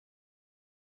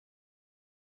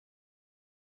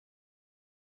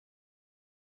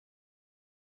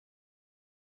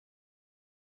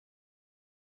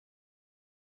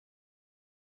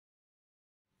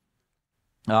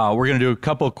We're going to do a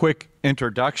couple quick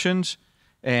introductions.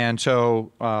 And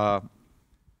so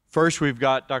first we've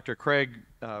got Dr. Craig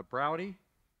Browdy,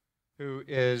 who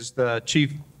is the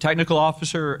Chief Technical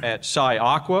Officer at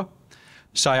SyAqua.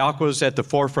 SyAqua is at the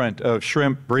forefront of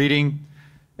shrimp breeding,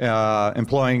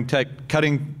 employing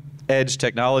cutting-edge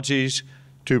technologies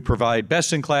to provide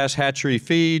best-in-class hatchery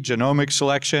feed, genomic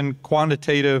selection,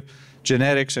 quantitative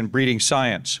genetics, and breeding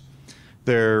science.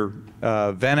 Their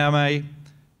Vename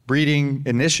breeding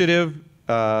initiative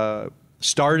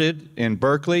started in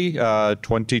Berkeley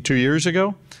 22 years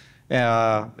ago,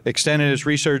 extended its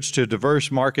research to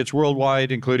diverse markets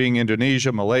worldwide, including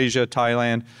Indonesia, Malaysia,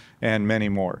 Thailand, and many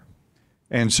more.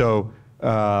 And so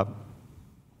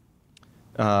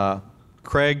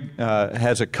Craig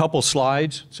has a couple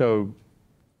slides, so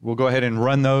we'll go ahead and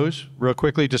run those real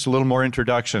quickly, just a little more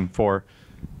introduction for.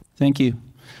 Thank you.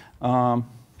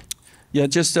 Yeah,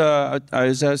 just I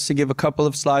was asked to give a couple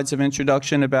of slides of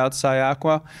introduction about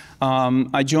SyAqua.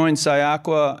 I joined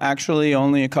SyAqua actually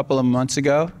only a couple of months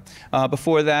ago.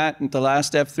 Before that, at the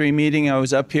last F3 meeting, I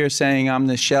was up here saying I'm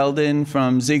the Sheldon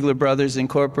from Ziegler Brothers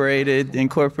Incorporated,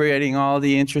 incorporating all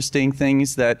the interesting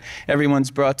things that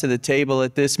everyone's brought to the table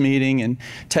at this meeting and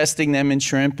testing them in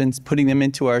shrimp and putting them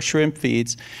into our shrimp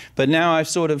feeds. But now I've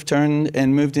sort of turned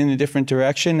and moved in a different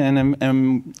direction,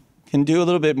 and can do a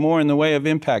little bit more in the way of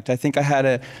impact. I think I had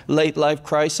a late life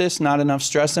crisis, not enough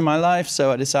stress in my life,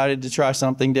 so I decided to try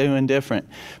something new and different.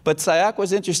 But SyAqua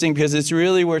was interesting because it's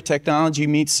really where technology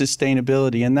meets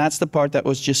sustainability, and that's the part that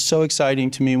was just so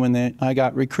exciting to me when I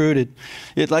got recruited.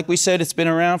 Like we said, it's been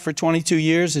around for 22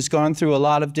 years. It's gone through a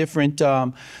lot of different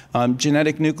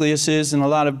genetic nucleuses and a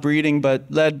lot of breeding,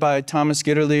 but led by Thomas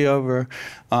Gitterly over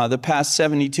the past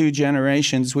 72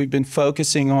 generations. We've been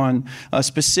focusing on a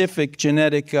specific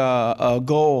genetic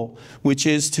goal, which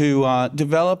is to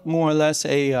develop more or less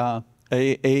a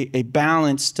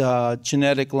balanced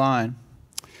genetic line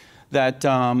that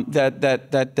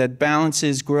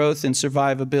balances growth and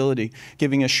survivability,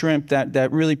 giving a shrimp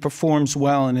that really performs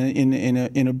well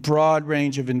in a broad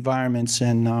range of environments.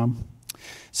 And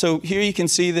so here you can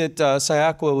see that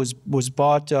SyAqua was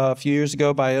bought a few years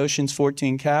ago by Oceans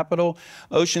 14 Capital.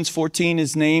 Oceans 14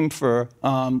 is named for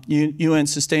UN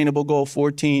Sustainable Goal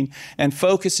 14 and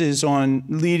focuses on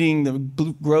leading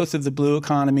the growth of the blue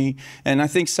economy. And I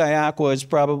think SyAqua is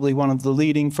probably one of the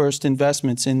leading first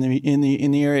investments in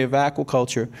the area of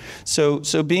aquaculture.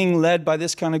 So being led by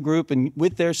this kind of group and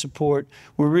with their support,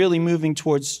 we're really moving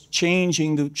towards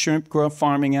changing the shrimp growth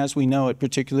farming as we know it,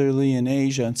 particularly in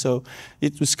Asia. And so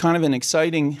it was kind of an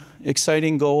exciting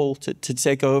goal to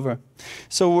take over.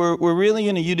 So we're really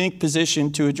in a unique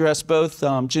position to address both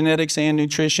genetics and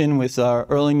nutrition with our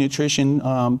early nutrition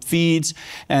feeds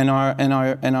and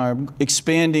our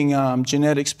expanding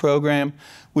genetics program.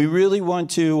 We really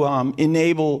want to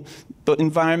enable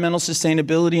environmental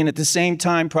sustainability and at the same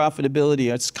time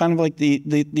profitability. It's kind of like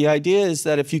the idea is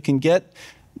that if you can get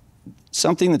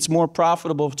something that's more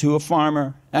profitable to a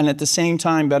farmer and at the same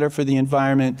time better for the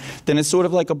environment, then it's sort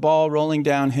of like a ball rolling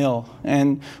downhill.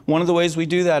 And one of the ways we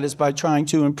do that is by trying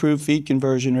to improve feed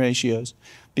conversion ratios.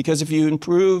 Because if you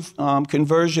improve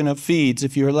conversion of feeds,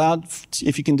 if you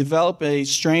can develop a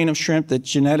strain of shrimp that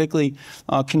genetically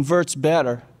converts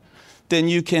better, then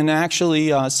you can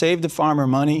actually save the farmer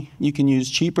money. You can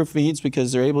use cheaper feeds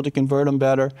because they're able to convert them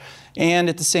better. And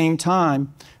at the same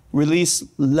time, release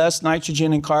less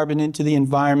nitrogen and carbon into the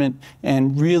environment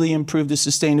and really improve the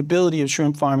sustainability of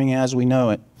shrimp farming as we know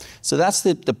it. So that's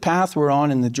the path we're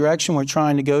on and the direction we're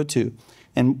trying to go to.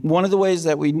 And one of the ways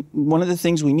that one of the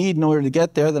things we need in order to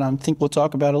get there that I think we'll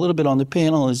talk about a little bit on the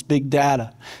panel is big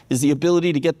data, is the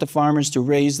ability to get the farmers to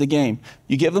raise the game.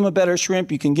 You give them a better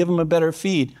shrimp, you can give them a better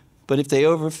feed, but if they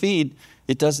overfeed,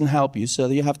 it doesn't help you. So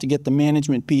you have to get the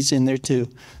management piece in there too.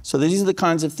 So these are the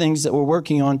kinds of things that we're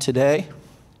working on today.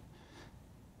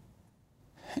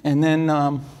 And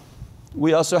then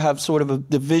we also have sort of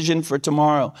the vision for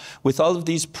tomorrow. With all of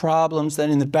these problems that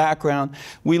in the background,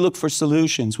 we look for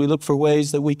solutions. We look for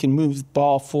ways that we can move the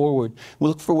ball forward. We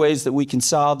look for ways that we can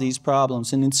solve these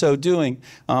problems, and in so doing,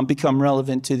 become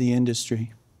relevant to the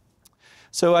industry.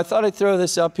 So I thought I'd throw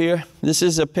this up here. This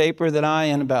is a paper that I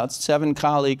and about 7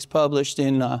 colleagues published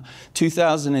in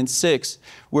 2006,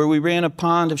 where we ran a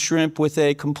pond of shrimp with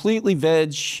a completely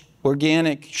veg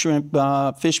organic shrimp,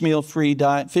 fish meal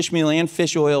and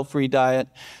fish oil free diet.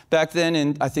 Back then,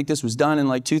 and I think this was done in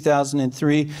like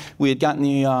 2003, we had gotten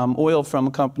the oil from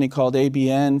a company called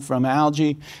ABN from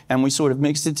algae, and we sort of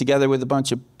mixed it together with a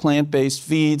bunch of plant-based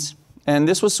feeds. And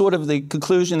this was sort of the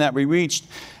conclusion that we reached.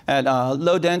 At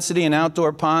low density and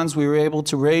outdoor ponds, we were able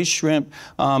to raise shrimp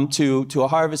to a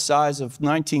harvest size of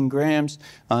 19 grams,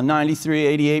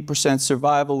 93, 88%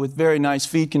 survival with very nice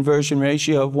feed conversion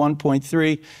ratio of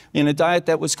 1.3 in a diet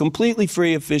that was completely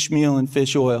free of fish meal and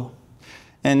fish oil.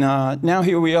 And now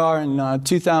here we are in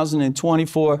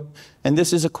 2024, and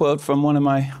this is a quote from one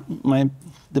of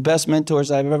the best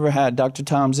mentors I've ever had, Dr.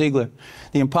 Tom Ziegler.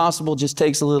 The impossible just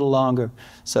takes a little longer.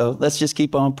 So let's just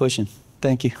keep on pushing.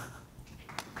 Thank you.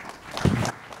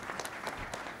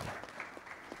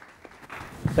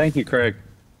 Thank you, Craig.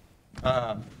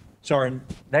 So our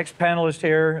next panelist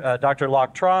here, Dr.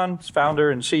 Tran,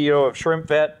 founder and CEO of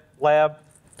ShrimpVet Lab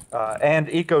and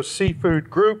EcoSeafood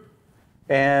Group,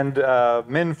 and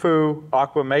Minh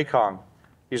AquaMekong.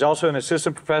 He's also an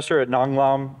assistant professor at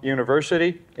Nong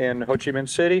University in Ho Chi Minh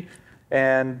City.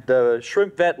 And the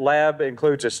ShrimpVet Lab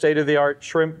includes a state-of-the-art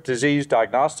shrimp disease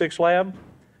diagnostics lab,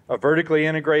 a vertically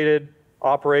integrated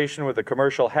operation with a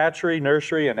commercial hatchery,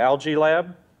 nursery, and algae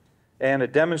lab, and a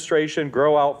demonstration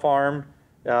grow-out farm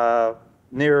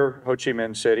near Ho Chi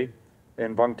Minh City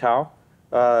in Vung Tau.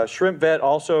 ShrimpVet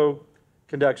also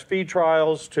conducts feed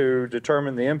trials to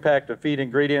determine the impact of feed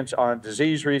ingredients on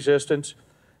disease resistance.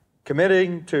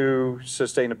 Committing to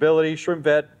sustainability,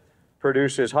 ShrimpVet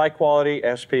produces high-quality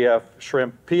SPF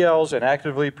shrimp PLs and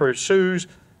actively pursues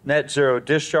net zero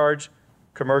discharge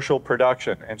commercial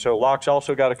production. And so Locke's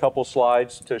also got a couple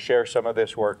slides to share some of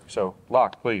this work. So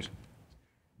Locke, please.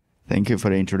 Thank you for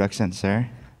the introduction, sir.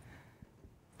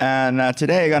 And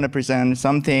today I'm going to present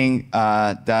something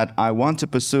that I want to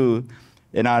pursue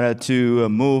in order to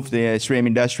move the shrimp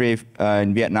industry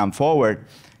in Vietnam forward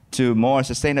to more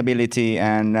sustainability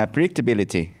and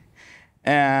predictability.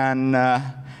 And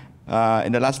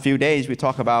in the last few days, we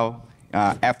talked about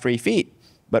F3 feed,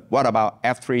 but what about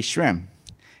F3 shrimp?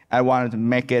 I wanted to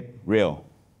make it real.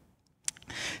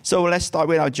 So let's start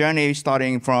with our journey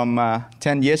starting from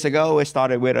 10 years ago. We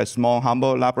started with a small,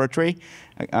 humble laboratory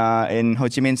in Ho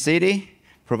Chi Minh City,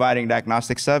 providing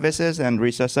diagnostic services and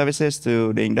research services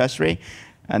to the industry.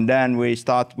 And then we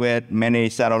start with many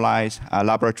satellite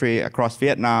laboratories across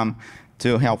Vietnam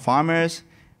to help farmers.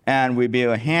 And we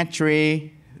built a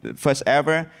hatchery, first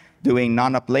ever, doing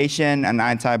non-ablation and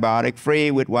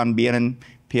antibiotic-free with 1 billion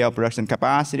PL production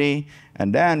capacity.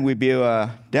 And then we built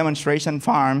a demonstration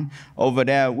farm over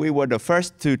there. We were the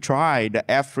first to try the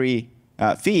F3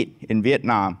 feed in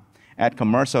Vietnam at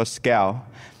commercial scale.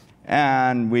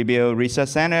 And we built a research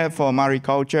center for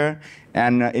mariculture.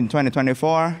 And in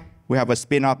 2024, we have a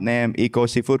spin-off named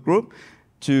EcoSeafood Group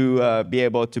to be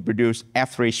able to produce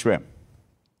F3 shrimp.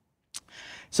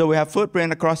 So we have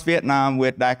footprint across Vietnam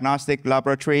with diagnostic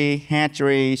laboratory,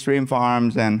 hatchery, shrimp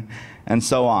farms, and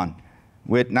so on.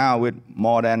 Now with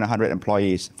more than 100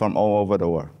 employees from all over the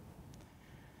world.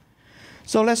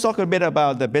 So let's talk a bit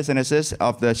about the businesses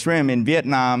of the shrimp in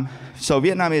Vietnam. So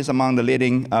Vietnam is among the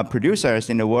leading producers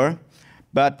in the world.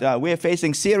 But we are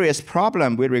facing serious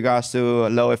problems with regards to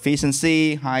low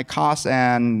efficiency, high cost,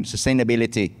 and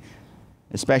sustainability,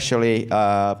 especially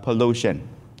pollution.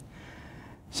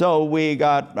 So we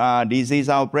got disease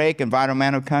outbreak,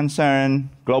 environmental concern,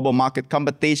 global market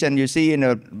competition. You see, in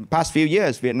the past few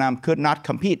years, Vietnam could not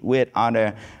compete with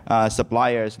other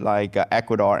suppliers like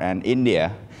Ecuador and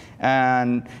India.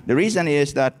 And the reason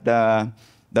is that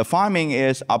the farming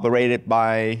is operated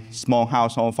by small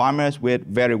household farmers with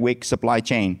very weak supply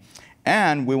chain.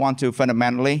 And we want to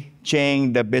fundamentally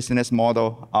change the business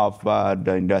model of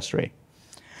the industry.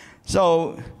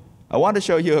 So I want to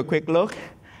show you a quick look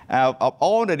of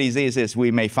all the diseases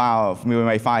we may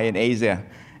find in Asia.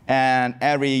 And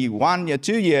every 1 or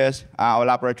 2 years, our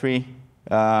laboratory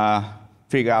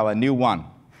figure out a new one.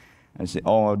 That's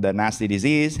all the nasty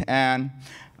disease. And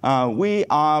we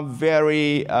are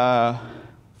very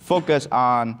focus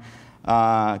on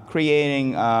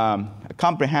creating a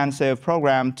comprehensive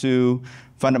program to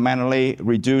fundamentally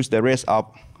reduce the risk of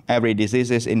every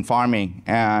diseases in farming.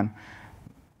 And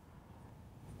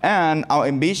our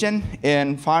ambition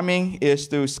in farming is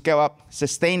to scale up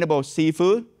sustainable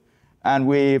seafood. And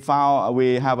we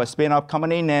have a spin-off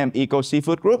company named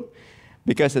EcoSeafood Group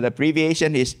because the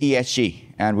abbreviation is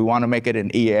ESG, and we want to make it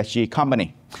an ESG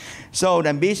company. So the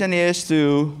ambition is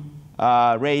to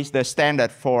raise the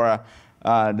standard for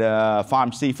the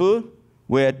farm seafood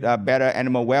with better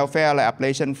animal welfare, like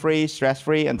ablation-free,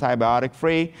 stress-free,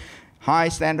 antibiotic-free, high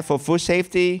standard for food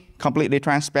safety, completely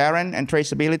transparent and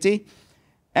traceability.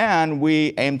 And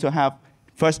we aim to have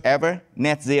first ever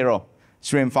net zero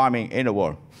shrimp farming in the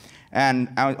world. And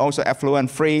also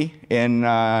effluent-free in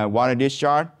water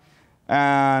discharge.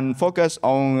 and focus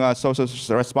on social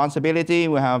responsibility.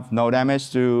 We have no damage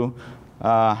to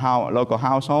local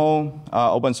household,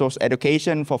 open source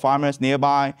education for farmers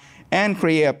nearby, and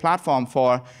create a platform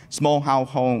for small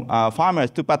household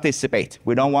farmers to participate.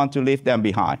 We don't want to leave them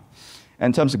behind.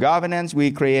 In terms of governance,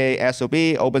 we create SOP,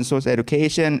 open source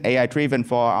education, AI-driven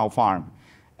for our farm.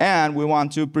 And we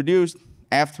want to produce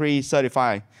F3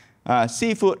 certified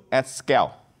seafood at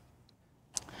scale.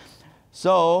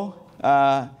 So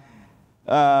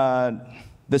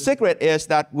the secret is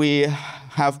that we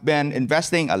have been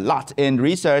investing a lot in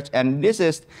research, and this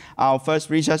is our first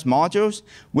research modules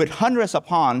with hundreds of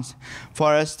ponds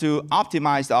for us to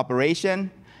optimize the operation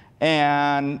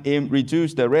and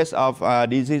reduce the risk of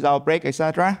disease outbreak,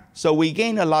 etc. So we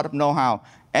gain a lot of know-how.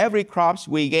 Every crops,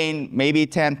 we gain maybe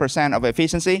 10% of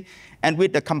efficiency, and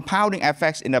with the compounding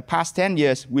effects in the past 10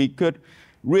 years, we could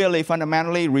really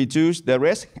fundamentally reduce the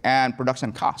risk and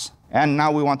production costs. And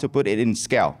now we want to put it in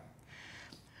scale.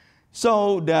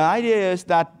 So the idea is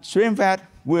that ShrimpVet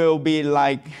will be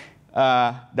like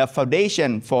the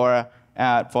foundation for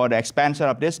the expansion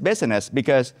of this business,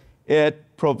 because it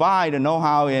provides the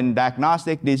know-how in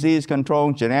diagnostic, disease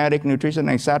control, genetic, nutrition,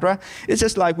 etc. It's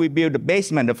just like we build the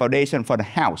basement, the foundation for the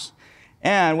house.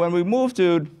 And when we move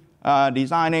to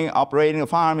designing, operating a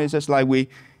farm, it's just like we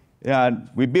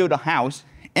build a house,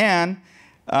 and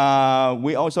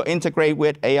we also integrate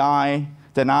with AI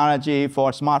technology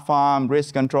for smart farm,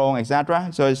 risk control, etc.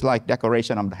 So it's like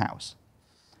decoration of the house.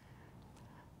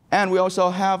 And we also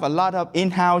have a lot of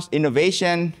in-house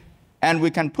innovation, and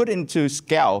we can put into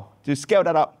scale, to scale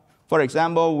that up. For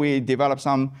example, we developed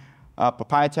some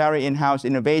proprietary in-house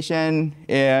innovation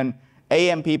in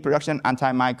AMP production,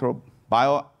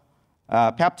 antimicrobial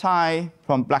peptide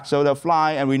from black soda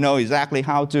fly, and we know exactly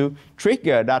how to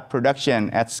trigger that production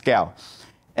at scale.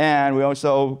 And we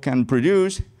also can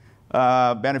produce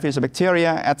beneficial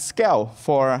bacteria at scale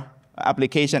for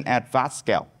application at vast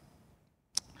scale.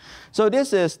 So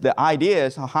this is the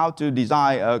ideas of how to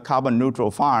design a carbon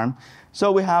neutral farm.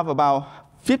 So we have about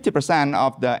 50%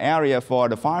 of the area for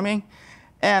the farming,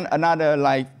 and another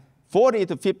like 40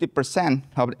 to 50%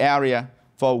 of the area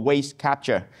for waste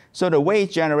capture. So the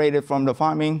waste generated from the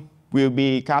farming will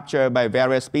be captured by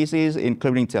various species,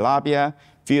 including tilapia,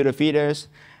 filter feeders,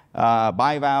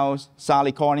 bivalves,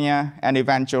 salicornia, and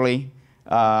eventually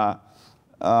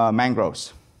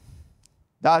mangroves.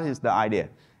 That is the idea.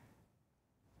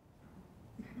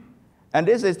 And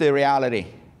this is the reality.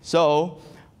 So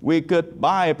we could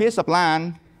buy a piece of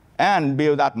land and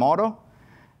build that model.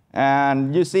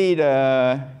 And you see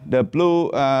the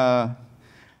blue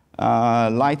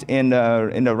light in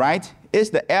the right is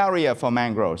the area for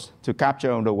mangroves to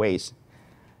capture the waste.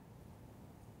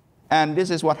 And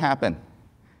this is what happened.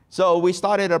 So we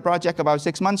started a project about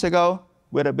 6 months ago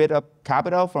with a bit of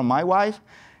capital from my wife,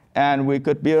 and we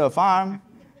could build a farm.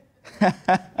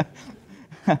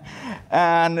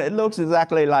 And it looks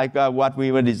exactly like what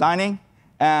we were designing.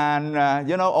 And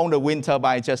you know, all the wind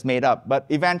turbine just made up. But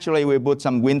eventually we put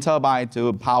some wind turbine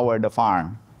to power the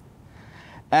farm.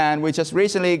 And we just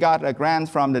recently got a grant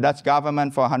from the Dutch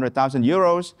government for 100,000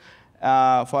 euros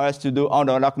for us to do all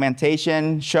the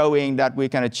documentation showing that we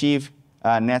can achieve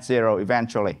net zero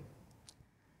eventually.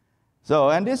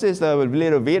 So, and this is the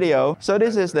little video. So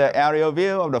this is the aerial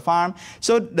view of the farm.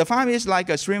 So the farm is like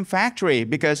a shrimp factory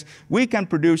because we can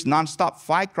produce non-stop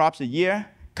 5 crops a year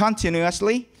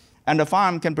continuously. And the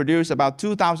farm can produce about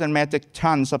 2,000 metric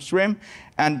tons of shrimp.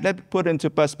 And let's put into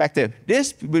perspective,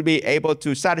 this will be able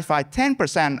to satisfy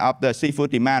 10% of the seafood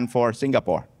demand for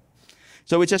Singapore.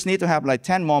 So we just need to have like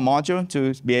 10 more modules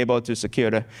to be able to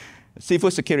secure the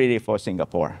seafood security for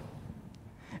Singapore.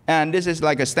 And this is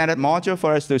like a standard module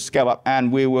for us to scale up.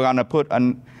 And we were going to put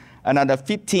another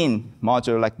 15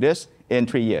 modules like this in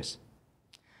 3 years.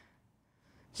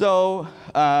 So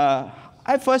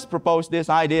I first proposed this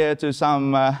idea to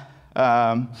some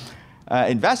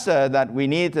investor that we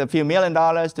need a few $1 million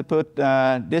to put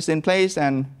this in place.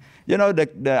 And you know,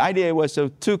 the idea was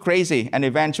too crazy. And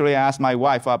eventually I asked my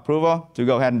wife for approval to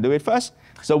go ahead and do it first.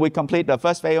 So we complete the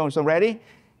first phase already.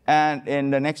 And in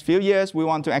the next few years, we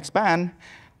want to expand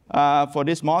for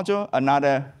this module,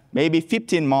 another maybe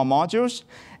 15 more modules.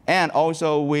 And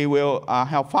also we will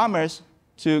help farmers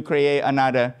to create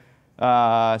another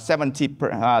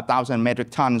 70,000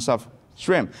 metric tons of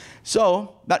shrimp.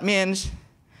 So that means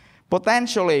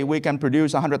potentially we can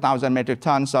produce 100,000 metric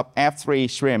tons of F3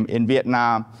 shrimp in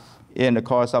Vietnam in the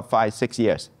course of 5-6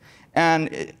 years.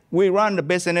 And we run the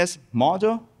business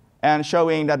model and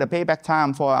showing that the payback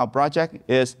time for our project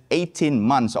is 18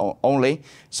 months only.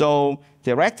 So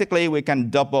theoretically, we can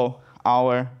double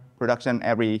our production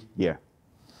every year.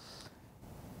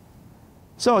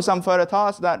 So some further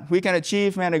thoughts that we can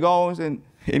achieve many goals,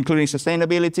 including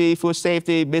sustainability, food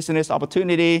safety, business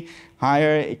opportunity,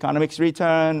 higher economic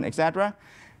return, etc.,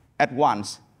 at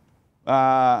once.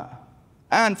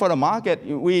 And for the market,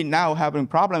 we now have a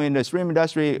problem in the shrimp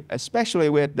industry, especially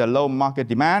with the low market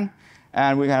demand,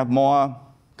 and we have more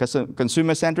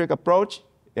consumer-centric approach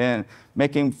in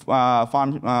making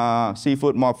farm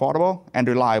seafood more affordable and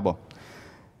reliable.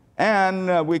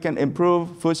 And we can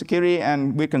improve food security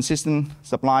and with consistent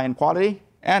supply and quality.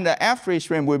 And the F-free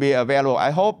shrimp will be available. I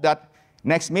hope that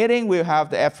next meeting we'll have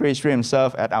the F-free shrimp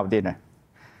served at our dinner.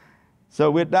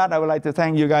 So with that, I would like to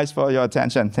thank you guys for your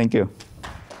attention. Thank you.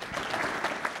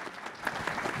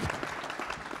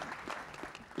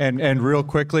 And real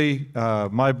quickly,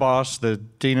 my boss, the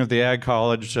Dean of the Ag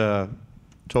College,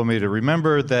 told me to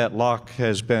remember that Locke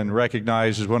has been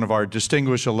recognized as one of our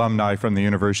distinguished alumni from the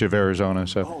University of Arizona.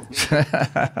 So,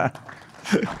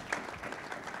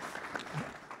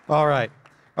 all right.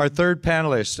 Our third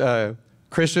panelist,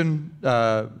 Kristin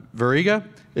Veriga,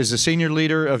 is the Senior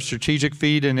Leader of Strategic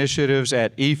Feed Initiatives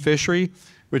at eFishery,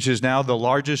 which is now the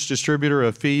largest distributor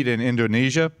of feed in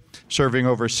Indonesia, serving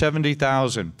over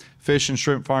 70,000 fish and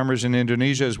shrimp farmers in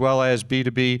Indonesia, as well as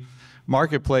B2B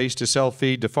marketplace to sell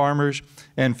feed to farmers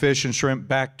and fish and shrimp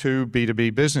back to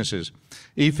B2B businesses.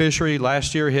 eFishery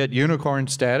last year hit unicorn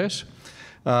status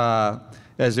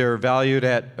as they're valued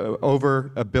at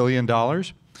over $1 billion.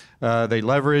 They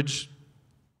leverage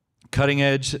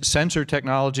cutting-edge sensor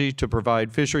technology to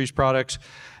provide fisheries products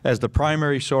as the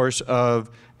primary source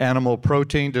of animal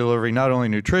protein, delivering not only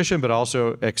nutrition but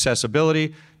also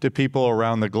accessibility to people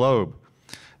around the globe.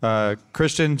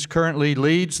 Kristin currently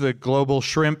leads the global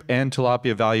shrimp and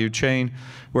tilapia value chain,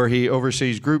 where he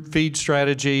oversees group feed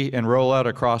strategy and rollout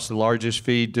across the largest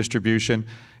feed distribution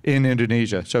in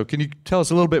Indonesia. So can you tell us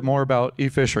a little bit more about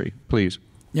eFishery, please?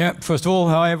 Yeah, first of all,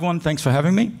 hi everyone, thanks for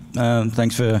having me.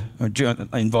 Thanks for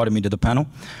inviting me to the panel.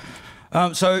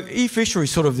 So eFishery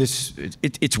is sort of this,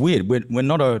 it's weird. We're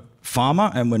not a farmer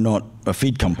and we're not a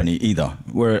feed company either.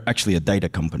 We're actually a data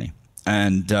company.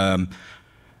 And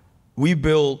we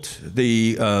built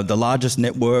the largest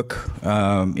network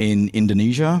in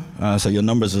Indonesia. So your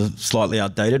numbers are slightly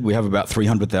outdated. We have about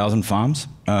 300,000 farms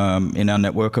in our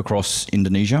network across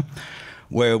Indonesia,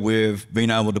 where we've been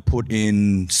able to put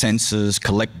in sensors,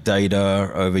 collect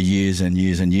data over years and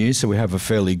years and years. So we have a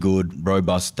fairly good,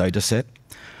 robust data set.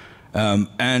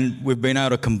 And we've been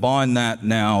able to combine that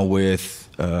now with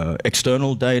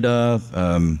external data,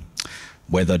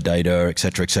 weather data, et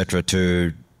cetera,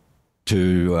 to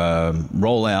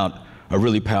roll out a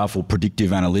really powerful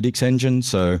predictive analytics engine.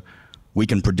 So we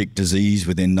can predict disease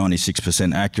within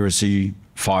 96% accuracy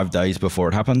 5 days before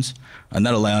it happens. And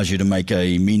that allows you to make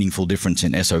a meaningful difference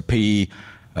in SOP. You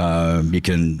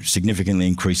can significantly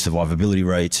increase survivability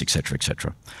rates, et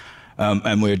cetera.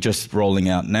 And we're just rolling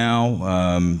out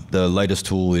now. The latest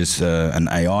tool is an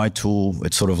AI tool.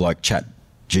 It's sort of like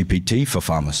ChatGPT for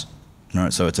farmers.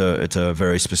 Right? So it's a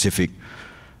very specific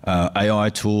AI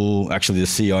tool. Actually, the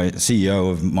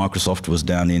CEO of Microsoft was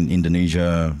down in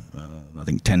Indonesia, I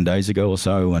think 10 days ago or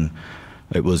so, and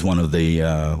it was one of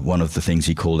the things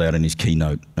he called out in his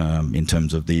keynote in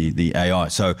terms of the AI.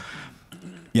 So,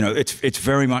 you know, it's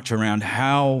very much around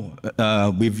how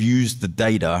we've used the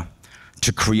data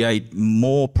to create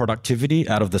more productivity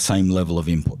out of the same level of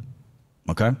input.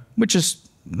 Okay,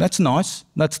 that's nice.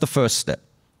 That's the first step.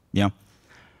 Yeah.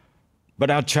 But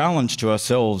our challenge to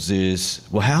ourselves is,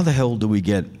 well, how the hell do we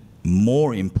get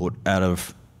more input out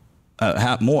of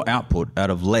more output out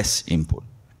of less input?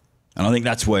 And I think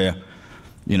that's where,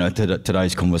 you know,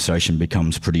 today's conversation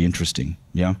becomes pretty interesting.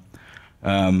 Yeah,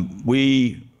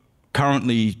 we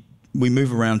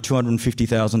move around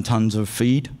 250,000 tons of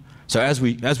feed. So as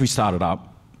we started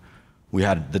up, we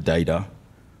had the data,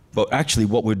 but actually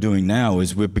what we're doing now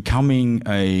is we're becoming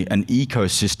an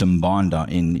ecosystem binder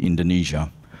in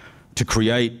Indonesia to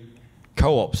create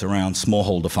co-ops around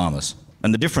smallholder farmers.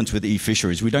 And the difference with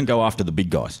eFishery is we don't go after the big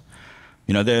guys.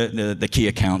 You know, they're the key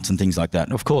accounts and things like that.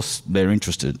 And of course, they're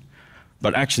interested.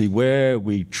 But actually, where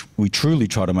we truly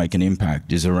try to make an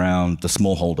impact is around the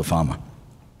smallholder farmer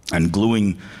and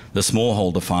gluing the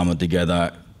smallholder farmer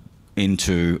together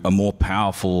into a more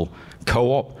powerful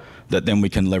co-op that then we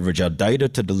can leverage our data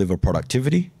to deliver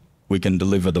productivity. We can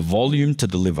deliver the volume to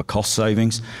deliver cost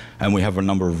savings, and we have a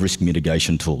number of risk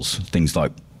mitigation tools, things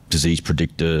like disease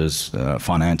predictors,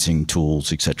 financing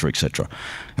tools, et cetera, et cetera.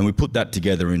 And we put that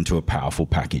together into a powerful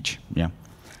package. Yeah.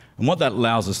 And what that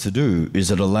allows us to do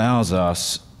is it allows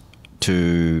us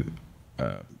to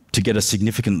get a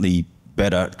significantly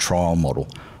better trial model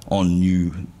on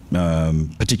new,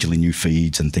 particularly new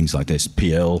feeds and things like this,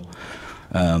 PL,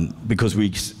 because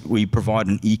we provide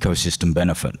an ecosystem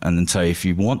benefit, and then say if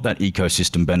you want that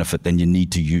ecosystem benefit, then you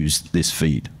need to use this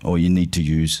feed or you need to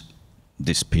use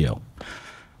this PL.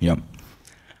 Yeah.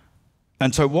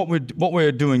 And so what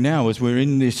we're doing now is we're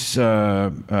in this.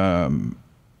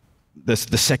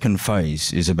 The second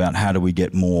phase is about how do we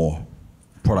get more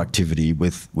productivity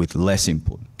with less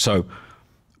input. So,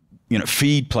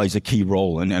 feed plays a key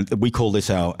role, and we call this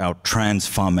our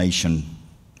transformation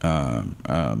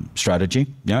strategy.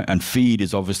 Yeah, and feed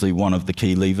is obviously one of the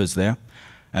key levers there.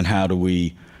 And how do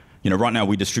we, right now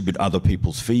we distribute other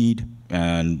people's feed,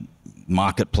 and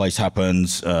marketplace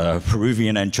happens,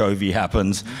 Peruvian anchovy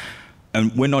happens.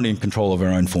 And we're not in control of our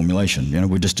own formulation.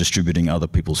 We're just distributing other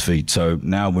people's feed. So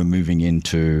now we're moving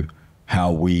into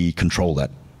how we control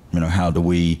that. How do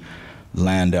we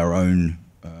land our own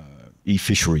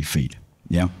eFishery feed?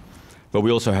 Yeah. But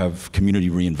we also have community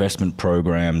reinvestment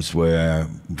programs where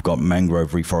we've got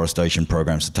mangrove reforestation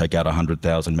programs to take out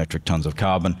 100,000 metric tons of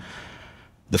carbon.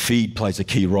 The feed plays a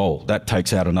key role. That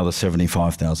takes out another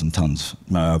 75,000 tons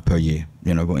per year,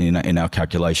 in our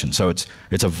calculation. So it's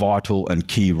a vital and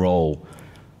key role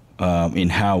in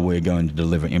how we're going to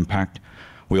deliver impact.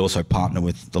 We also partner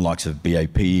with the likes of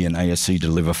BAP and ASC to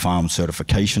deliver farm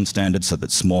certification standards so that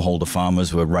smallholder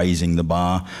farmers were raising the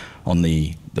bar on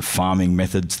the farming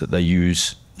methods that they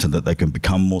use so that they can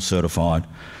become more certified.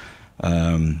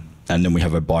 And then we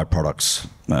have a byproducts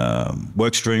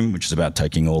work stream, which is about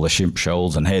taking all the shrimp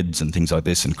shells and heads and things like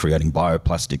this and creating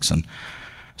bioplastics and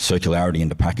circularity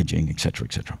into packaging, et cetera,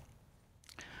 et cetera.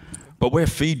 But where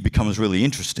feed becomes really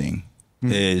interesting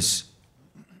is,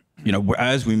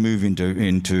 as we move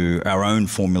into our own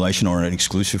formulation or an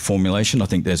exclusive formulation, I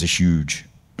think there's a huge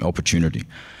opportunity.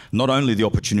 Not only the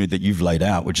opportunity that you've laid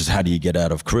out, which is how do you get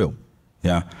out of krill,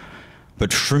 yeah,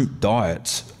 but shrimp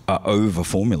diets are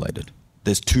over-formulated.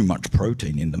 There's too much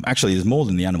protein in them. Actually, there's more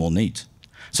than the animal needs.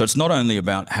 So it's not only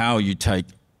about how you take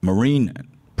marine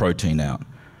protein out,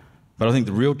 but I think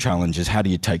the real challenge is how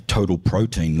do you take total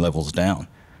protein levels down,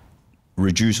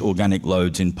 reduce organic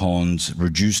loads in ponds,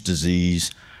 reduce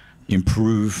disease,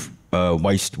 improve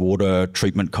wastewater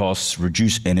treatment costs,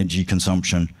 reduce energy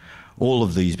consumption. All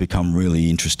of these become really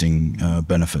interesting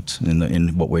benefits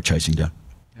in what we're chasing down.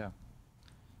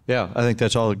 Yeah, I think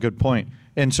that's all a good point.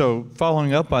 And so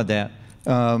following up on that,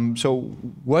 so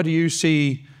what do you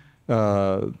see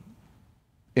in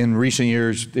recent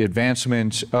years, the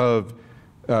advancements of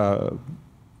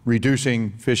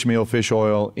reducing fish meal, fish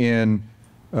oil in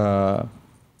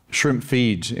shrimp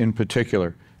feeds in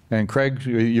particular? And Craig,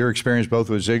 your experience both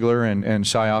with Ziegler and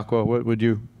SyAqua, what would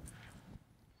you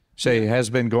say has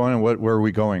been going, and where are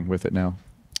we going with it now?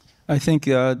 I think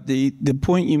the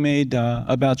point you made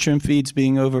about shrimp feeds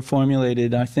being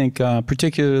overformulated, I think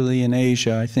particularly in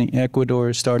Asia, I think Ecuador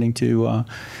is starting to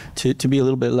be a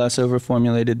little bit less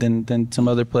overformulated than some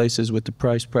other places with the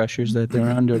price pressures that they're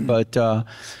under. But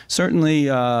certainly,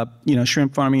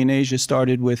 shrimp farming in Asia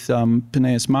started with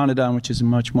Penaeus monodon, which is a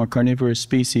much more carnivorous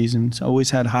species and it's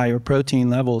always had higher protein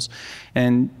levels.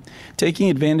 And taking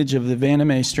advantage of the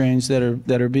Vaname strains that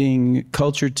are being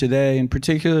cultured today, and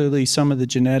particularly some of the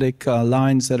genetic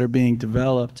lines that are being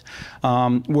developed,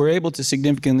 we're able to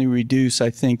significantly reduce, I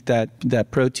think, that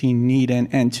protein need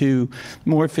and to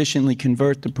more efficiently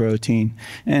convert the protein.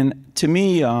 And to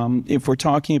me, if we're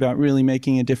talking about really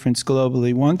making a difference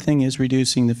globally, one thing is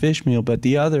reducing the fish meal, but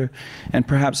the other, and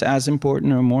perhaps as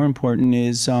important or more important,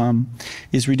 is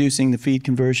reducing the feed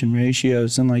conversion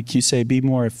ratios and, like you say, be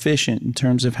more efficient in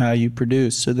terms of how you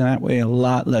produce. So that way, a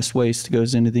lot less waste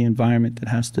goes into the environment that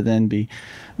has to then be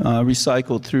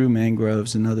recycled through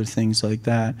mangroves and other things like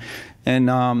that. And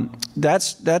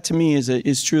that to me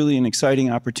is truly an exciting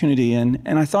opportunity. And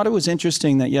I thought it was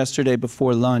interesting that yesterday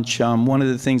before lunch, one of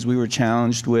the things we were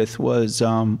challenged with was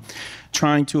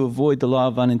trying to avoid the law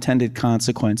of unintended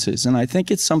consequences. And I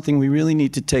think it's something we really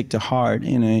need to take to heart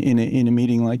in a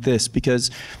meeting like this,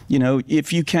 because,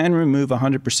 if you can remove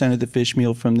 100% of the fish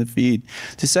meal from the feed,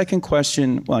 the second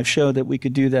question, well, I showed that we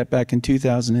could do that back in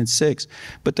 2006,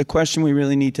 but the question we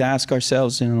really need to ask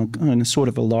ourselves on a sort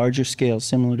of a larger scale,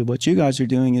 similar to what you guys are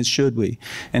doing, is should we?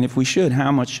 And if we should,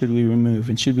 how much should we remove?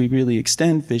 And should we really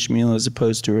extend fish meal as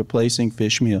opposed to replacing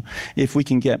fish meal? If we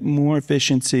can get more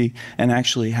efficiency and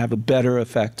actually have a better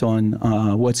effect on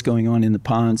what's going on in the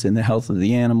ponds and the health of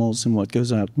the animals and what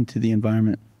goes out into the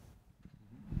environment.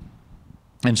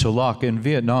 And so, Locke, in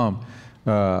Vietnam,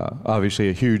 obviously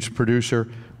a huge producer,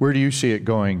 where do you see it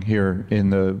going here in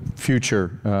the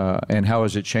future, and how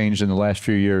has it changed in the last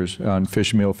few years on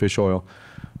fish meal, fish oil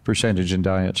percentage in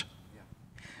diets?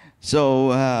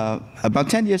 So about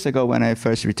 10 years ago, when I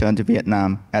first returned to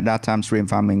Vietnam, at that time, shrimp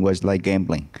farming was like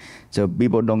gambling. So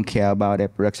people don't care about their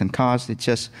production costs. They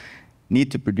just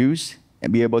need to produce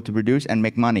and be able to produce and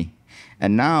make money.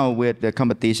 And now with the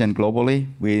competition globally,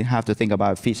 we have to think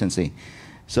about efficiency.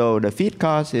 So the feed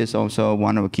cost is also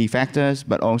one of the key factors,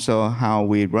 but also how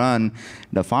we run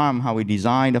the farm, how we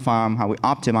design the farm, how we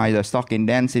optimize the stocking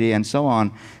density, and so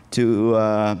on, to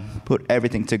put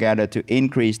everything together to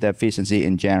increase the efficiency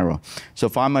in general. So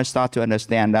farmers start to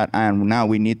understand that, and now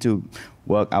we need to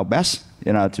work our best,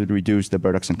 to reduce the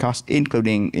production cost,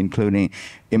 including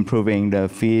improving the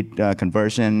feed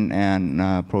conversion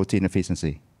and protein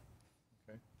efficiency.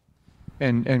 Okay.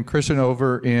 And Kristin,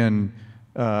 over in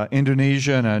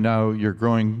Indonesia, and I know you're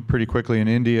growing pretty quickly in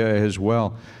India as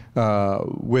well,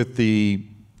 with the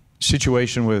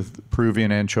situation with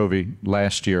Peruvian anchovy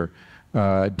last year.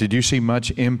 Did you see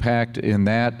much impact in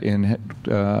that, in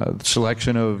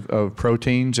selection of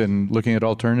proteins and looking at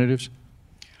alternatives?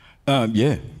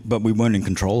 Yeah, but we weren't in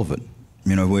control of it.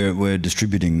 We're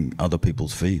distributing other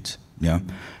people's feeds,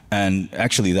 and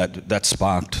actually that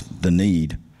sparked the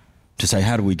need to say,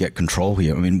 how do we get control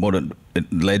here? I mean, what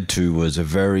it led to was a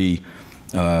very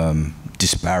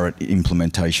disparate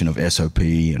implementation of SOP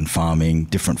and farming,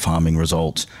 different farming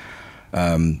results.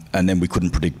 And then we couldn't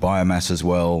predict biomass as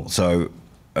well. So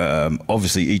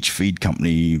obviously each feed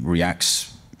company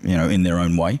reacts, in their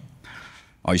own way.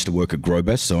 I used to work at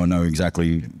GrowBest, so I know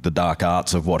exactly the dark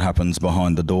arts of what happens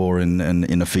behind the door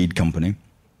in a feed company.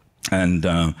 And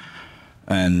so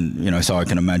I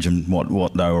can imagine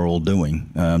what they were all doing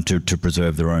to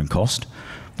preserve their own cost.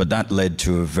 But that led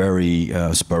to a very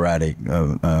sporadic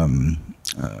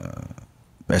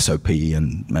SOP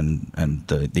and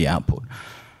the output.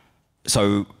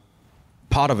 So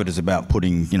part of it is about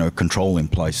putting, control in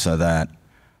place so that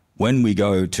when we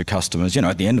go to customers,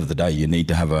 at the end of the day, you need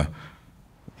to have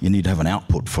an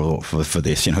output for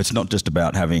this. It's not just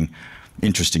about having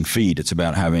interesting feed. It's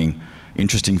about having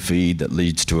interesting feed that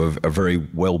leads to a very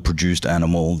well-produced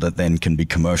animal that then can be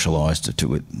commercialized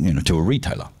to a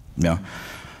retailer.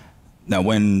 Now,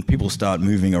 when people start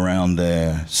moving around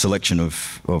their selection of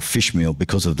fish meal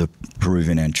because of the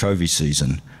Peruvian anchovy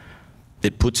season,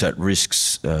 it puts at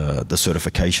risk the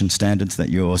certification standards that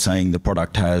you're saying the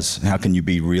product has. How can you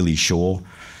be really sure?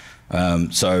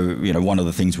 So, one of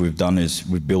the things we've done is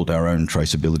we've built our own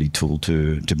traceability tool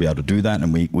to be able to do that,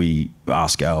 and we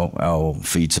ask our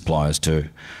feed suppliers to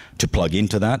plug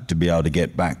into that to be able to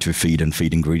get back to feed and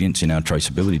feed ingredients in our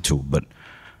traceability tool.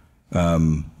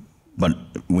 But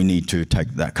we need to take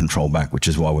that control back, which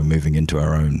is why we're moving into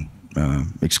our own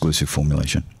exclusive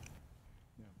formulation.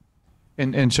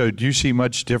 And so do you see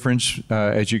much difference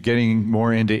as you're getting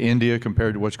more into India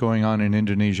compared to what's going on in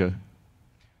Indonesia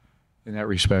in that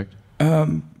respect?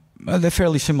 They're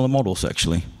fairly similar models,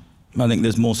 actually. I think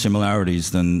there's more similarities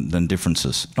than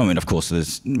differences. I mean, of course,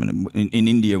 there's in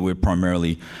India we're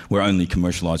only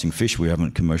commercializing fish. We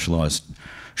haven't commercialized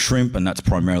shrimp, and that's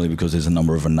primarily because there's a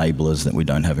number of enablers that we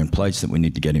don't have in place that we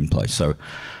need to get in place. So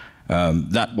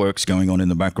that work's going on in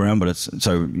the background, but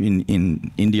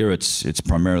in India it's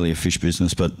primarily a fish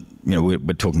business, but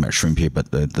we're talking about shrimp here,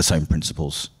 but the same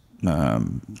principles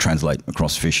translate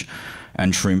across fish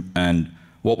and shrimp. And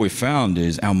what we've found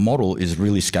is our model is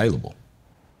really scalable.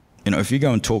 If you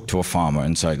go and talk to a farmer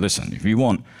and say, listen, if you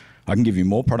want, I can give you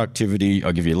more productivity,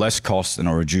 I'll give you less cost, and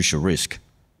I'll reduce your risk.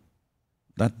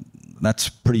 That's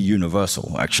pretty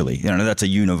universal, actually. That's a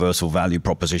universal value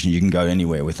proposition. You can go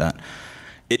anywhere with that.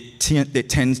 It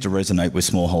tends to resonate with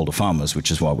smallholder farmers,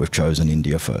 which is why we've chosen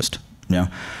India first.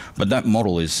 But that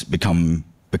model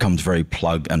becomes very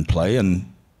plug and play, and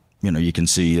you can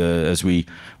see as we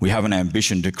have an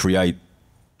ambition to create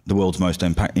the world's most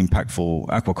impactful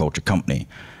aquaculture company,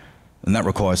 and that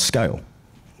requires scale.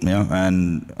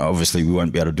 And obviously we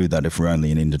won't be able to do that if we're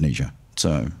only in Indonesia.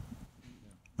 So.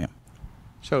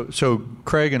 So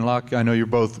Craig and Locke, I know you're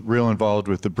both real involved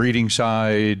with the breeding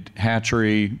side,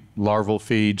 hatchery, larval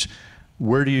feeds.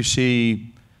 Where do you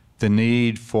see the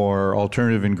need for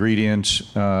alternative ingredients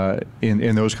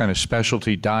in those kind of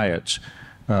specialty diets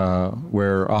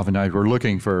where oftentimes we're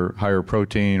looking for higher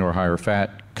protein or higher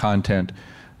fat content?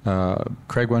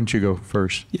 Craig, why don't you go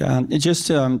first? Yeah,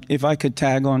 just if I could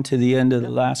tag on to the end of the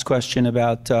last question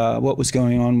about what was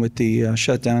going on with the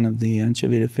shutdown of the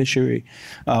anchovy fishery.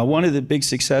 One of the big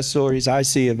success stories I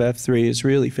see of F3 is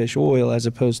really fish oil as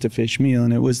opposed to fish meal,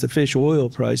 and it was the fish oil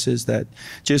prices that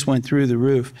just went through the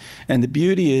roof. And the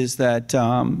beauty is that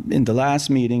in the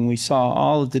last meeting we saw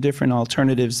all of the different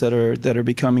alternatives that are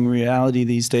becoming reality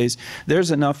these days. There's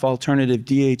enough alternative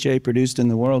DHA produced in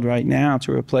the world right now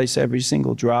to replace every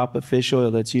single drop drop of fish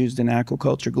oil that's used in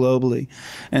aquaculture globally.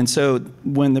 And so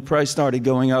when the price started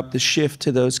going up, the shift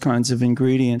to those kinds of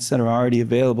ingredients that are already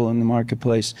available in the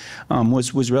marketplace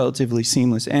was relatively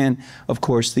seamless. And of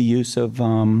course, the use of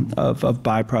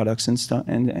byproducts and stuff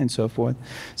and so forth.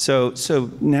 So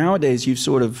nowadays you've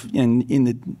sort of in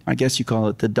the, I guess you call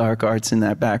it the dark arts in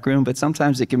that back room, but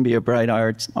sometimes it can be a bright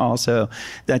art also,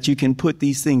 that you can put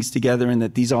these things together and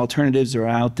that these alternatives are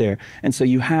out there. And so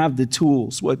you have the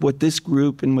tools. What this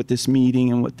group and what this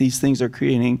meeting and what these things are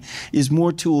creating is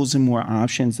more tools and more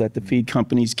options that the feed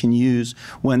companies can use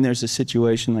when there's a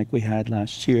situation like we had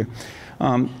last year.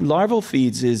 Larval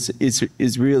feeds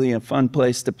is really a fun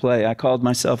place to play. I called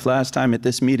myself last time at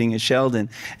this meeting as Sheldon,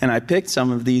 and I picked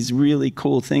some of these really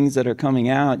cool things that are coming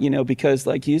out, because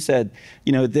like you said,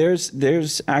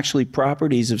 there's actually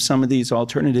properties of some of these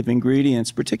alternative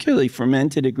ingredients, particularly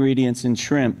fermented ingredients in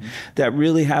shrimp, that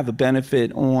really have a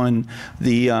benefit on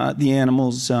the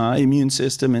animal's immune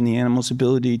system and the animal's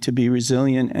ability to be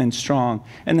resilient and strong.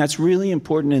 And that's really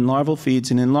important in larval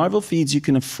feeds. And in larval feeds, you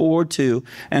can afford to,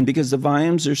 and because the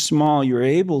volumes are small, you're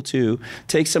able to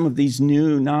take some of these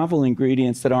new novel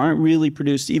ingredients that aren't really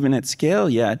produced even at scale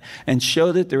yet and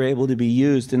show that they're able to be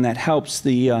used. And that helps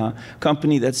the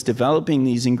company that's developing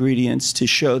these ingredients to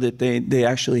show that they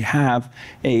actually have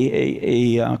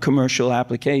a commercial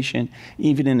application,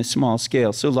 even in a small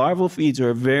scale. So larval feeds are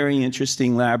a very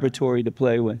interesting laboratory to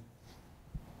play with.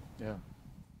 Yeah.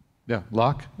 Yeah.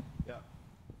 Locke? Yeah.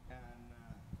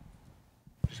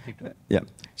 Yeah.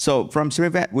 So from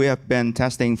ShrimpVet, we have been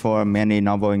testing for many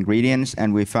novel ingredients,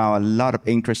 and we found a lot of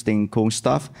interesting, cool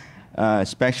stuff,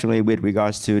 especially with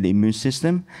regards to the immune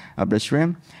system of the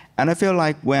shrimp. And I feel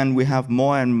like when we have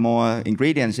more and more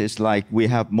ingredients, it's like we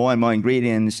have more and more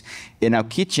ingredients in our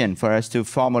kitchen for us to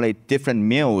formulate different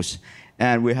meals.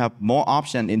 And we have more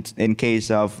options in case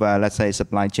of, let's say,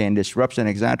 supply chain disruption,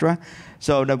 etc.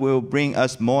 So that will bring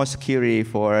us more security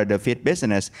for the feed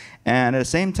business. And at the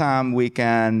same time, we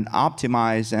can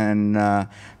optimize and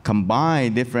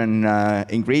combine different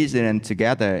ingredients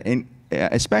together,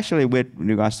 especially with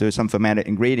regards to some fermented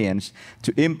ingredients,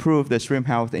 to improve the shrimp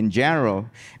health in general.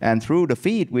 And through the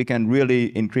feed, we can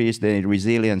really increase the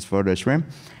resilience for the shrimp.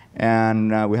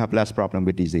 And we have less problem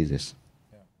with diseases.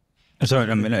 So,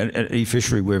 I mean, at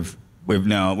eFishery,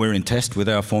 we're in test with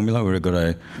our formula. We've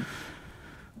got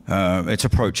it's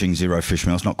approaching zero fish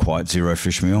meal. It's not quite zero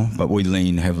fish meal, but we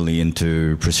lean heavily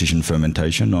into precision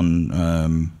fermentation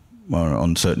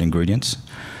on certain ingredients.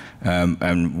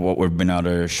 And what we've been able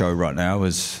to show right now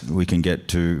is we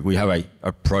have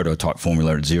a prototype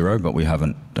formula at zero, but we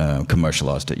haven't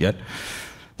commercialized it yet.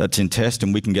 That's in test,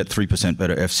 and we can get 3%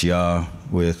 better FCR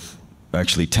with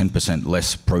actually 10%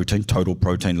 less protein, total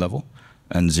protein level,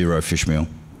 and zero fish meal,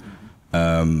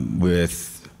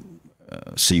 with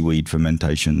seaweed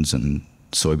fermentations and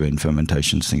soybean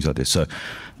fermentations, things like this. So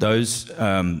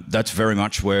that's very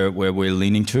much where we're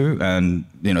leaning to. And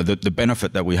the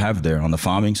benefit that we have there on the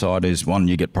farming side is, one,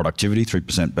 you get productivity,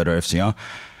 3% better FCR,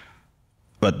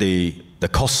 but the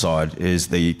cost side is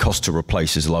the cost to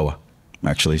replace is lower,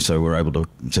 actually. So we're able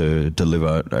to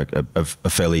deliver a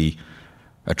fairly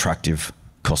attractive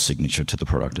cost signature to the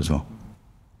product as well.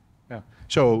 Yeah.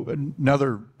 So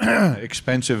another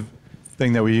expensive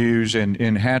thing that we use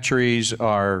in hatcheries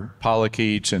are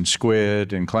polychaetes and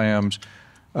squid and clams.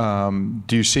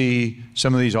 Do you see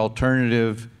some of these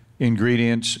alternative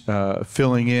ingredients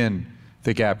filling in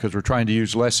the gap? Because we're trying to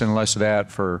use less and less of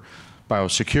that for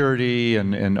biosecurity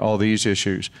and all these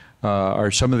issues.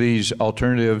 Are some of these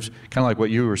alternatives, kind of like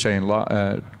what you were saying,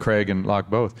 Craig and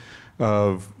Locke both,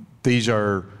 of these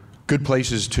are good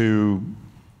places to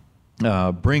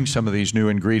bring some of these new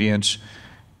ingredients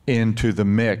into the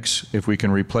mix if we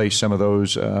can replace some of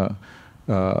those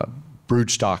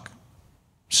broodstock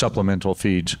supplemental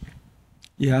feeds?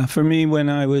 Yeah, for me, when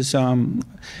I was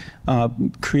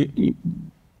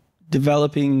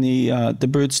developing the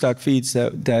broodstock feeds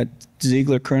that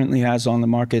Ziegler currently has on the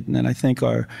market and that I think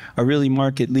are really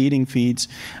market-leading feeds,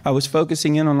 I was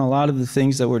focusing in on a lot of the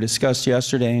things that were discussed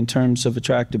yesterday in terms of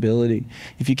attractability.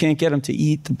 If you can't get them to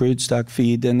eat the broodstock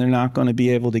feed, then they're not going to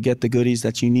be able to get the goodies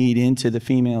that you need into the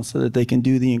female so that they can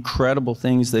do the incredible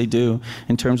things they do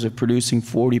in terms of producing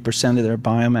 40% of their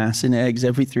biomass in eggs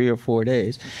every 3 or 4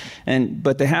 days.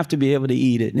 But they have to be able to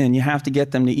eat it, and you have to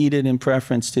get them to eat it in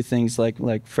preference to things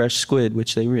like fresh squid,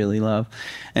 which they really love.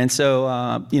 And so,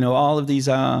 all of these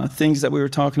things that we were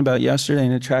talking about yesterday,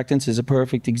 and attractants is a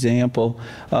perfect example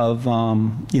of,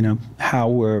 how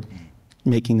we're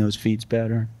making those feeds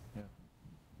better.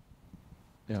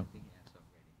 Yeah.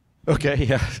 Okay,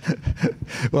 yeah.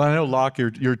 Well, I know, Locke,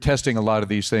 you're testing a lot of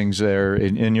these things there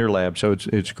in your lab, so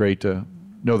it's great to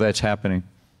know that's happening.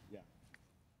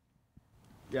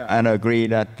 Yeah, and I agree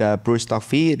that broodstock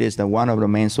feed is one of the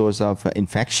main sources of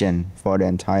infection for the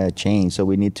entire chain. So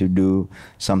we need to do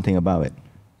something about it.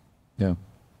 Yeah.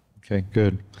 Okay.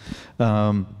 Good.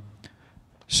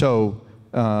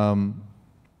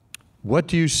 What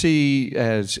do you see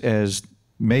as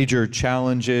major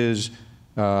challenges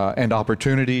and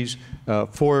opportunities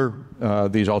for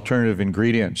these alternative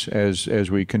ingredients as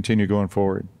we continue going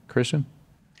forward? Kristin?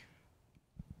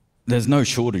 There's no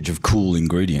shortage of cool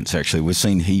ingredients, actually. We've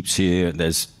seen heaps here.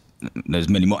 There's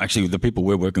many more. Actually, the people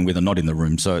we're working with are not in the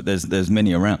room, so there's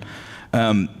many around.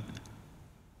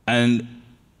 And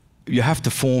you have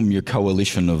to form your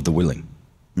coalition of the willing,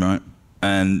 right?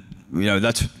 And, you know,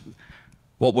 that's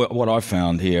what I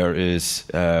found here is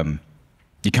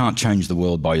you can't change the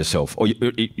world by yourself. Or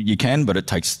you can, but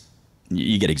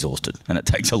you get exhausted, and it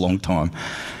takes a long time.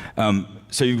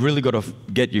 So you've really got to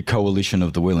get your coalition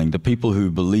of the willing, the people who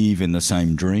believe in the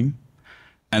same dream.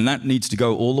 And that needs to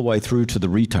go all the way through to the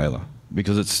retailer,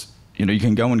 because it's, you know, you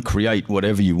can go and create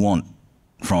whatever you want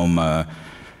from,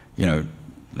 you know,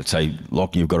 let's say,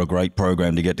 Locke, you've got a great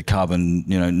program to get to carbon,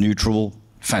 you know, neutral,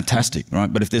 fantastic,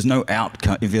 right? But if there's no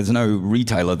outcome, if there's no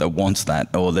retailer that wants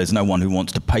that, or there's no one who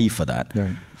wants to pay for that,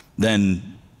 right,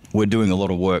 then we're doing a lot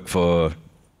of work for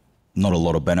not a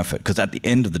lot of benefit. Because at the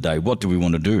end of the day, what do we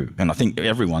want to do? And I think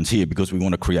everyone's here because we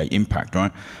want to create impact,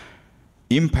 right?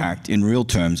 Impact in real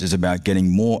terms is about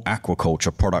getting more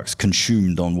aquaculture products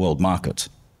consumed on world markets.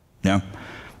 Yeah,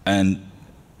 and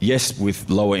yes, with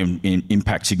lower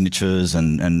impact signatures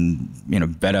and you know,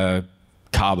 better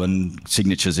carbon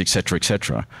signatures, et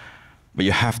cetera, but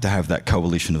you have to have that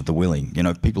coalition of the willing. You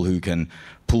know, people who can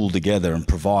pull together and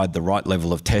provide the right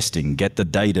level of testing, get the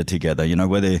data together. You know,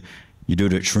 whether you do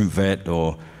it at ShrimpVet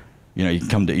or, you know, you can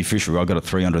come to eFishery. I've got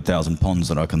 300,000 ponds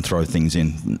that I can throw things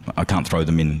in. I can't throw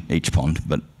them in each pond,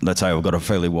 but let's say I've got a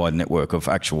fairly wide network of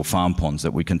actual farm ponds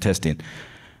that we can test in.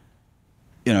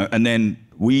 You know, and then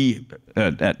we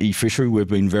at eFishery, we've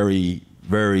been very,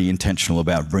 very intentional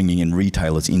about bringing in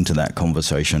retailers into that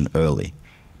conversation early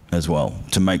as well,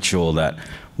 to make sure that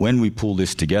when we pull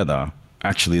this together,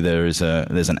 actually there's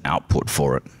an output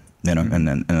for it, you know,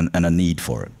 and a need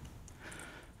for it.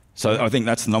 So I think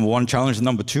that's the number one challenge. The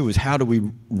number two is how do we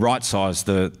right-size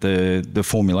the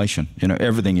formulation? You know,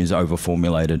 everything is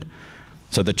over-formulated.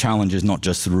 So the challenge is not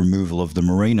just the removal of the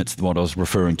marine, it's what I was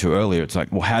referring to earlier. It's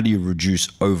like, well, how do you reduce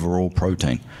overall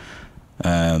protein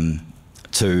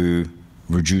to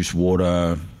reduce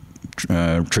water,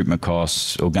 treatment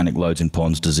costs, organic loads in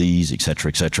ponds, disease, et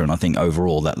cetera, and I think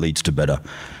overall that leads to better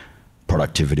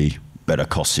productivity, better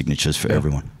cost signatures for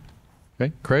everyone.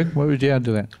 Okay, Craig, what would you add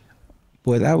to that?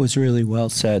 Boy, that was really well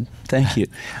said. Thank you.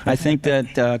 I think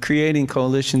that creating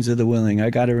coalitions of the willing,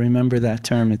 I got to remember that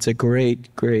term. It's a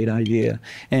great, great idea.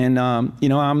 And you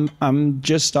know, I'm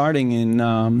just starting in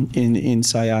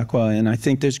SyAqua, and I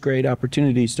think there's great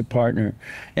opportunities to partner.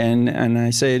 And I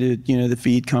say to, you know, the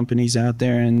feed companies out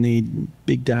there and the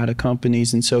big data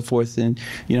companies and so forth, and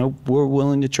you know, we're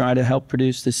willing to try to help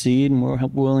produce the seed, and we're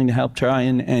willing to help try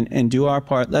and do our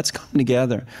part. Let's come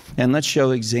together and let's show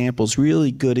examples,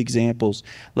 really good examples,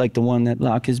 like the one that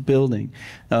Locke is building,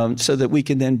 so that we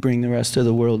can then bring the rest of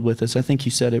the world with us. I think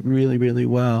you said it really, really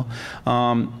well.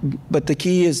 But the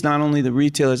key is not only the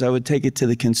retailers, I would take it to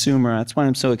the consumer. That's why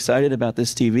I'm so excited about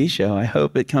this TV show. I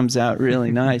hope it comes out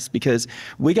really nice, because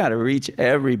we got to reach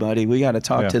everybody. We got to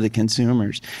talk to the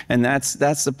consumers. And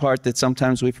that's the part that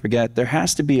sometimes we forget. There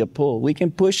has to be a pull. We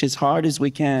can push as hard as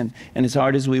we can and as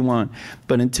hard as we want.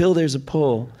 But until there's a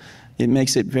pull, it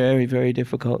makes it very, very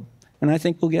difficult. And I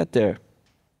think we'll get there.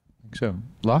 So,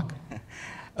 Locke?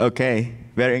 Okay,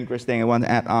 very interesting. I want to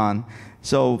add on.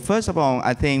 So first of all,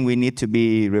 I think we need to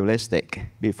be realistic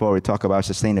before we talk about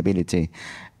sustainability.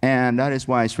 And that is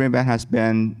why ShrimpVet has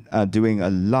been doing a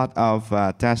lot of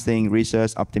testing,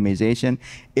 research, optimization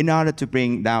in order to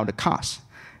bring down the cost.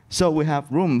 So we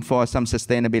have room for some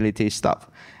sustainability stuff.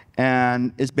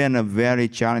 And it's been a very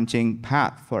challenging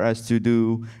path for us to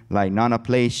do, like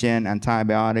nanoablation,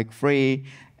 antibiotic-free,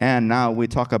 and now we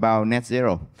talk about net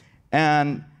zero.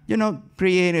 And you know,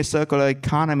 creating a circular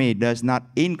economy does not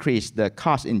increase the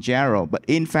cost in general, but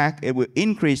in fact, it will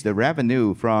increase the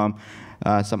revenue from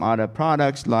some other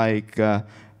products like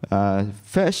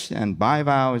fish and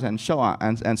bivalves and so on,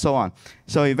 and so on.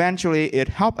 So eventually, it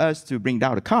helps us to bring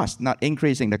down the cost, not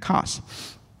increasing the cost.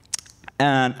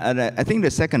 And I think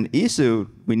the second issue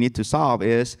we need to solve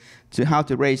is how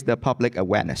to raise the public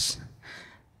awareness.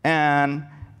 And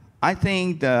I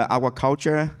think the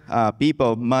aquaculture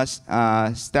people must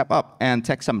step up and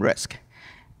take some risk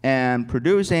and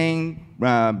producing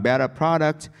better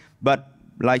product, but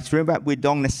like ShrimpVet, we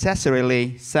don't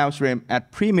necessarily sell shrimp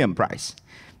at premium price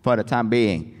for the time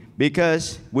being,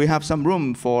 because we have some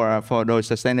room for those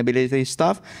sustainability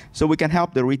stuff, so we can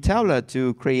help the retailer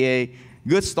to create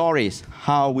good stories,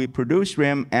 how we produce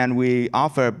shrimp, and we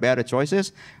offer better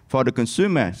choices for the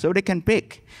consumer, so they can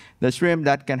pick the shrimp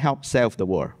that can help save the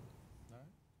world.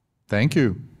 Thank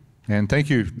you. And thank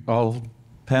you, all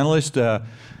panelists.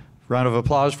 Round of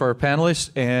applause for our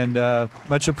panelists, and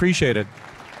much appreciated.